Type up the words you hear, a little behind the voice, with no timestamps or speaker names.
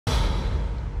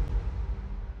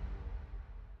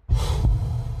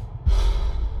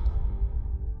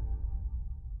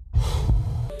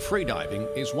Freediving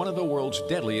is one of the world's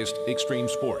deadliest extreme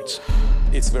sports.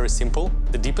 It's very simple.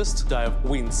 The deepest dive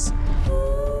wins.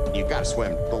 You've got to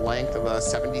swim the length of a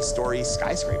 70-story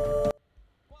skyscraper.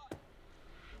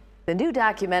 The new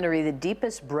documentary, The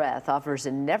Deepest Breath, offers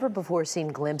a never-before-seen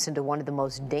glimpse into one of the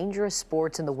most dangerous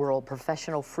sports in the world,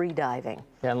 professional freediving.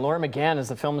 Yeah, and Laura McGann is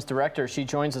the film's director. She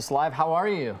joins us live. How are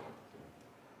you?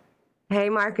 Hey,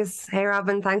 Marcus. Hey,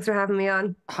 Robin. Thanks for having me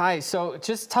on. Hi. So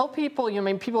just tell people,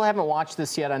 people haven't watched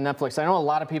this yet on Netflix. I know a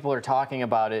lot of people are talking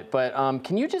about it, but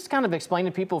can you just kind of explain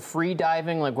to people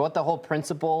freediving, like what the whole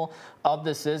principle of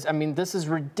this is? I mean, this is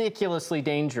ridiculously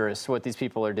dangerous what these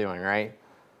people are doing, right?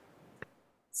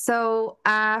 So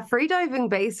freediving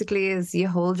basically is you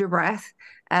hold your breath.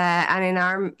 And in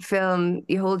our film,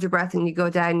 you hold your breath and you go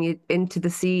down into the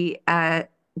sea,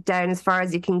 down as far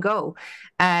as you can go.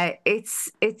 They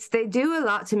do a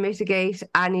lot to mitigate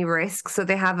any risk. So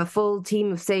they have a full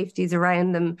team of safeties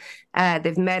around them.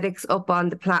 They've medics up on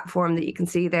the platform that you can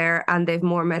see there, and they've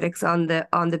more medics on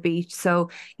the beach. So,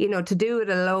 to do it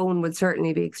alone would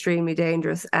certainly be extremely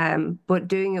dangerous. But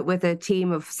doing it with a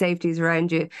team of safeties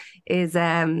around you is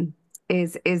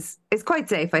quite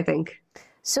safe, I think.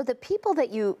 So the people that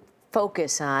you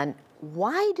focus on,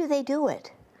 why do they do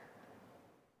it?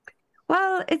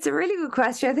 Well, it's a really good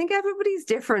question. I think everybody's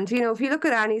different. If you look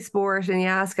at any sport and you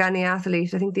ask any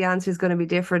athlete, I think the answer is going to be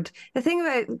different. A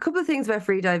couple of things about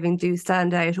freediving do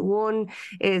stand out. One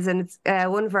is, and it's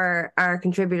one of our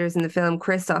contributors in the film,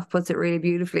 Christoph, puts it really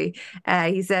beautifully.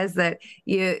 He says that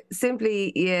you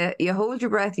hold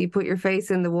your breath, you put your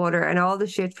face in the water, and all the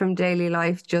shit from daily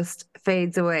life just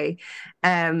fades away.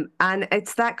 And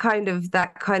it's that kind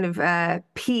of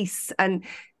peace. And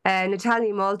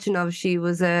Natalia Molchanov, she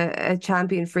was a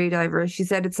champion freediver. She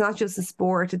said it's not just a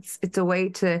sport; it's a way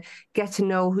to get to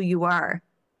know who you are.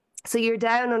 So you're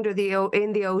down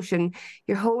in the ocean.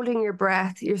 You're holding your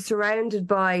breath. You're surrounded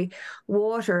by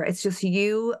water. It's just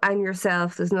you and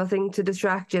yourself. There's nothing to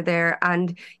distract you there,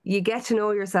 and you get to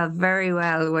know yourself very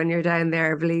well when you're down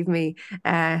there. Believe me.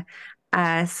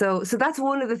 So that's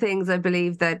one of the things I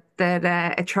believe that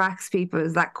attracts people,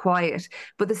 is that quiet.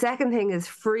 But the second thing is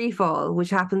free fall, which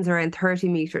happens around 30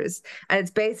 meters. And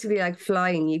it's basically like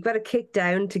flying. You've got to kick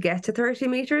down to get to 30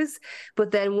 meters. But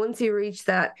then once you reach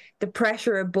that, the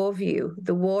pressure above you,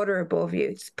 the water above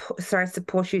you, starts to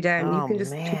push you down. Oh, you can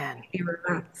just totally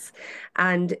relax.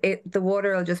 And the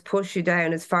water will just push you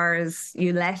down as far as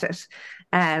you let it.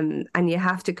 And you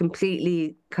have to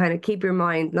completely kind of keep your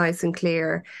mind nice and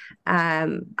clear,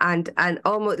 and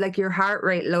almost like your heart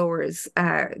rate lowers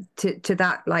to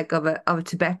that like of a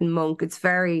Tibetan monk. It's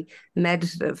very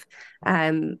meditative,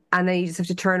 and then you just have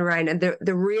to turn around, and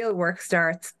the real work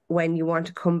starts when you want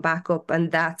to come back up,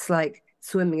 and that's like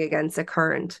swimming against a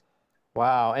current.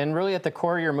 Wow. And really at the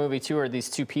core of your movie, too, are these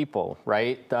two people,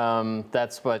 right?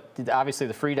 That's what, obviously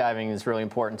the freediving is really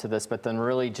important to this, but then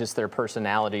really just their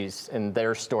personalities and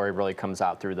their story really comes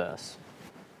out through this.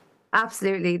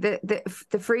 Absolutely. The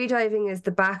freediving is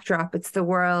the backdrop. It's the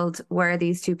world where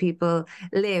these two people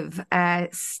live.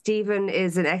 Stephen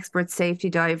is an expert safety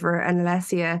diver, and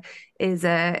Alessia is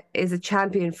a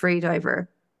champion freediver.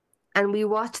 And we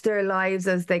watch their lives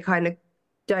as they kind of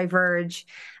diverge,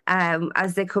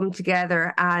 as they come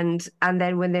together, and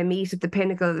then when they meet at the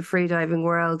pinnacle of the freediving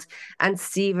world, and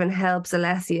Stephen helps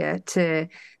Alessia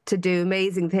to do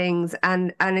amazing things,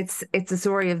 and it's a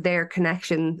story of their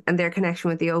connection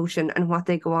with the ocean and what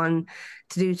they go on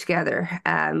to do together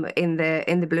in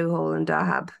the Blue Hole in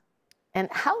Dahab. And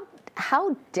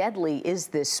how deadly is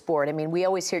this sport? I mean, we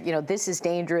always hear, this is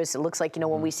dangerous. It looks like,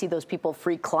 when we see those people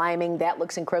free climbing, that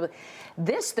looks incredible.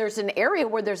 There's an area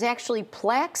where there's actually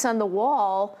plaques on the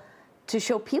wall to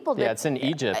show people that... Yeah, it's in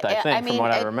Egypt, I think, from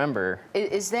what I remember.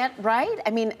 Is that right? I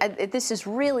mean, this is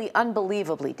really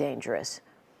unbelievably dangerous.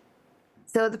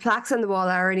 So the plaques on the wall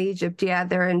are in Egypt. Yeah,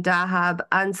 they're in Dahab,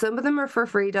 and some of them are for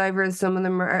free divers. Some of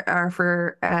them are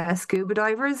for scuba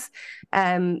divers.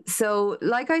 So,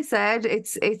 like I said,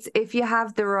 it's if you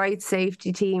have the right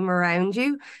safety team around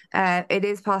you, it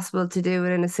is possible to do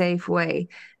it in a safe way.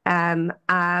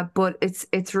 But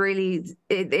it's really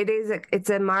there's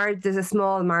a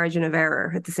small margin of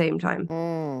error at the same time.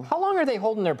 How long are they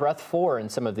holding their breath for in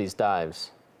some of these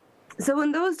dives? So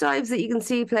in those dives that you can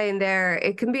see playing there,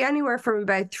 it can be anywhere from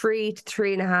about 3 to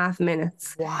 3.5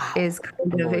 minutes. Wow. Is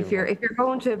kind of if you're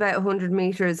going to about 100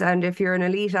 meters, and if you're an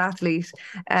elite athlete,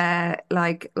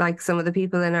 like some of the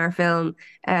people in our film,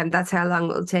 that's how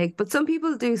long it'll take. But some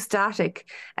people do static,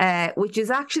 which is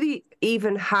actually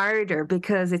even harder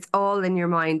because it's all in your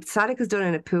mind. Static is done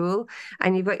in a pool,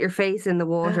 and you've got your face in the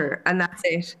water, and that's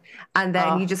it. And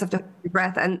then you just have to hold your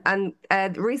breath. And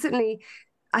recently,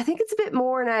 I think it's a bit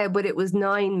more now, but it was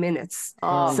 9 minutes.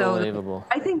 Unbelievable.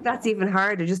 So I think that's even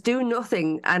harder. Just do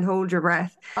nothing and hold your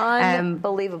breath.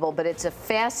 Unbelievable, but it's a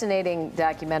fascinating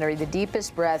documentary, The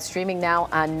Deepest Breath, streaming now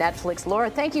on Netflix. Laura,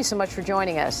 thank you so much for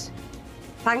joining us.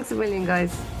 Thanks a million,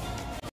 guys.